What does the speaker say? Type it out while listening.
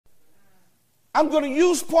I'm going to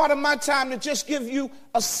use part of my time to just give you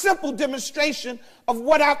a simple demonstration of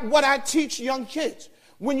what I teach young kids.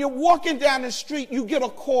 When you're walking down the street, you get a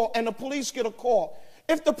call, and the police get a call.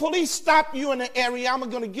 If the police stop you in an area, I'm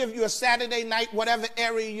going to give you a Saturday night, whatever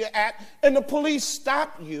area you're at, and the police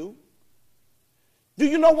stop you, do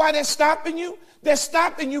you know why they're stopping you? They're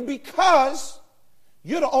stopping you because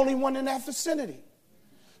you're the only one in that vicinity.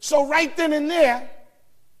 So right then and there,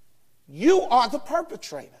 you are the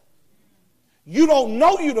perpetrator. You don't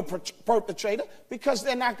know you're the perpetrator because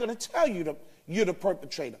they're not going to tell you you're the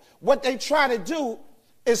perpetrator. What they try to do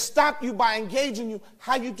is stop you by engaging you.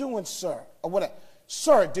 How you doing, sir? Or whatever.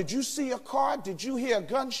 Sir, did you see a car? Did you hear a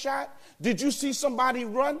gunshot? Did you see somebody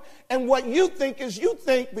run? And what you think is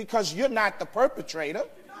because you're not the perpetrator,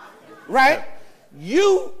 right?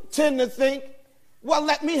 You tend to think, well,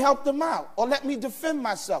 let me help them out or let me defend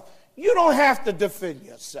myself. You don't have to defend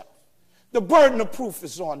yourself. The burden of proof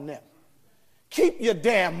is on them. Keep your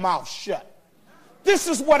damn mouth shut. This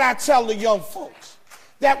is what I tell the young folks.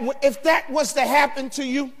 That if that was to happen to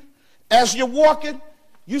you as you're walking,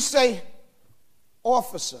 you say,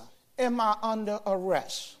 officer, am I under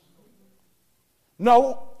arrest?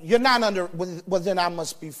 No, you're not under, well then I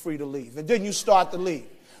must be free to leave. And then you start to leave.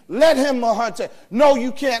 Let him or her say, no,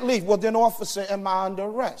 you can't leave. Well then, officer, am I under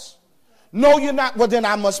arrest? No, you're not. Well then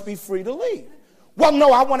I must be free to leave. Well,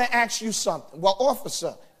 no, I want to ask you something. Well,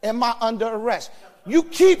 officer, am I under arrest? You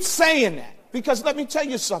keep saying that because let me tell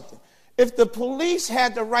you something. If the police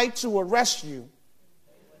had the right to arrest you,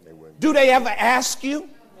 do they ever ask you?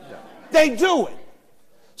 No. They do it.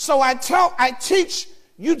 So I teach,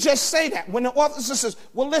 you just say that. When the officer says,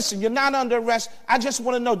 well, listen, you're not under arrest. I just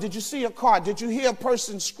want to know, did you see a car? Did you hear a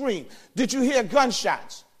person scream? Did you hear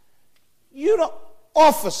gunshots? You don't,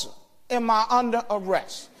 officer, am I under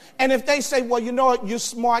arrest? And if they say, well, you know what, you're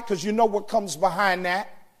smart because you know what comes behind that,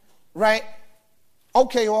 right?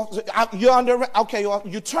 Okay, officer, you're under arrest. Okay, officer,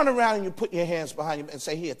 you turn around and you put your hands behind you and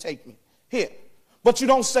say, here, take me. Here. But you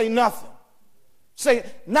don't say nothing. Say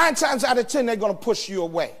 9 times out of 10, they're going to push you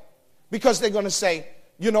away because they're going to say,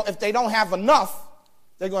 you know, if they don't have enough,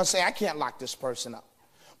 they're going to say, I can't lock this person up.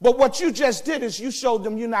 But what you just did is you showed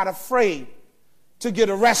them you're not afraid to get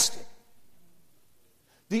arrested.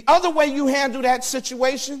 The other way you handle that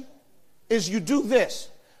situation is you do this.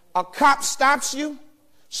 A cop stops you.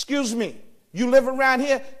 Excuse me, you live around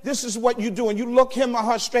here? This is what you do. And you look him or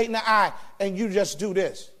her straight in the eye and you just do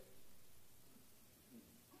this.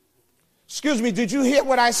 Excuse me, did you hear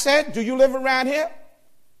what I said? Do you live around here?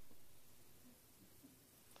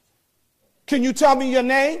 Can you tell me your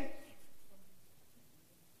name?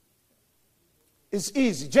 It's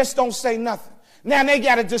easy. Just don't say nothing. Now they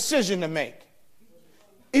got a decision to make.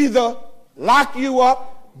 Either lock you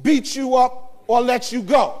up, beat you up, or let you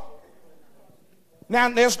go. Now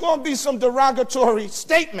there's going to be some derogatory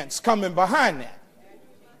statements coming behind that.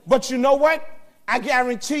 But you know what? I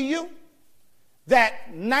guarantee you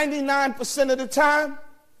that 99% of the time,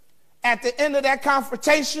 at the end of that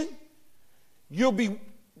confrontation, you'll be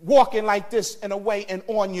walking like this in a way and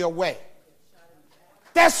on your way.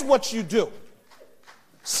 That's what you do.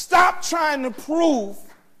 Stop trying to prove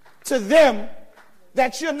to them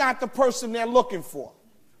that you're not the person they're looking for.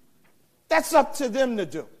 That's up to them to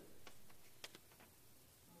do.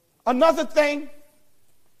 Another thing,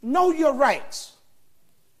 know your rights.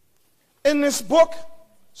 In this book,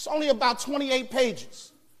 it's only about 28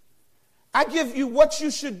 pages. I give you what you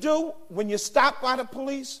should do when you're stopped by the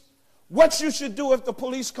police, what you should do if the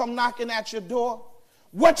police come knocking at your door,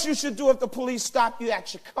 what you should do if the police stop you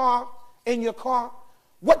at your car, in your car,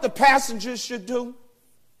 what the passengers should do,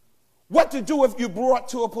 what to do if you're brought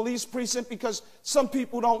to a police precinct because some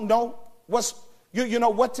people don't know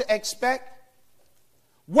what to expect,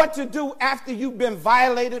 what to do after you've been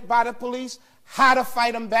violated by the police, how to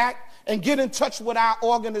fight them back, and get in touch with our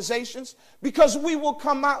organizations because we will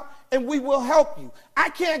come out and we will help you. I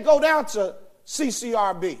can't go down to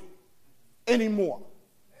CCRB anymore.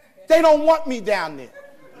 They don't want me down there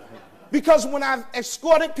because when I've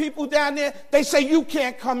escorted people down there, they say you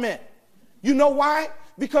can't come in. You know why?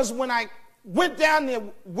 Because when I went down there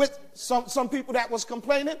with some people that was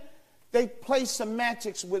complaining, they play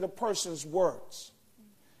semantics with a person's words.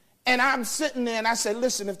 And I'm sitting there and I said,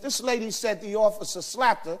 listen, if this lady said the officer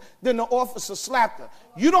slapped her, then the officer slapped her.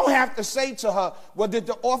 You don't have to say to her, well, did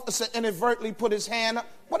the officer inadvertently put his hand up?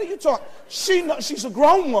 What are you talking? She's a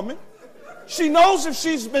grown woman. She knows if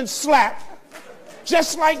she's been slapped.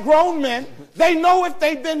 Just like grown men, they know if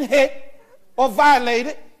they've been hit or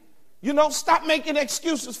violated. You know, stop making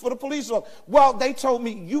excuses for the police officer. Well, they told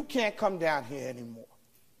me you can't come down here anymore.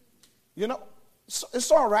 You know,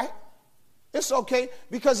 it's all right. It's okay,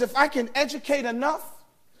 because if I can educate enough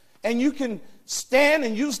and you can stand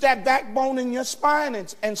and use that backbone in your spine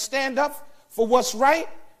and stand up for what's right,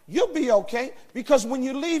 you'll be okay, because when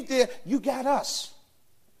you leave there, you got us.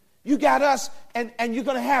 You got us, and you're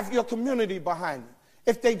going to have your community behind you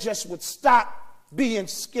if they just would stop being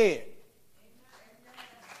scared.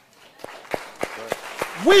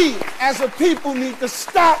 We, as a people, need to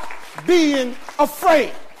stop being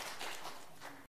afraid.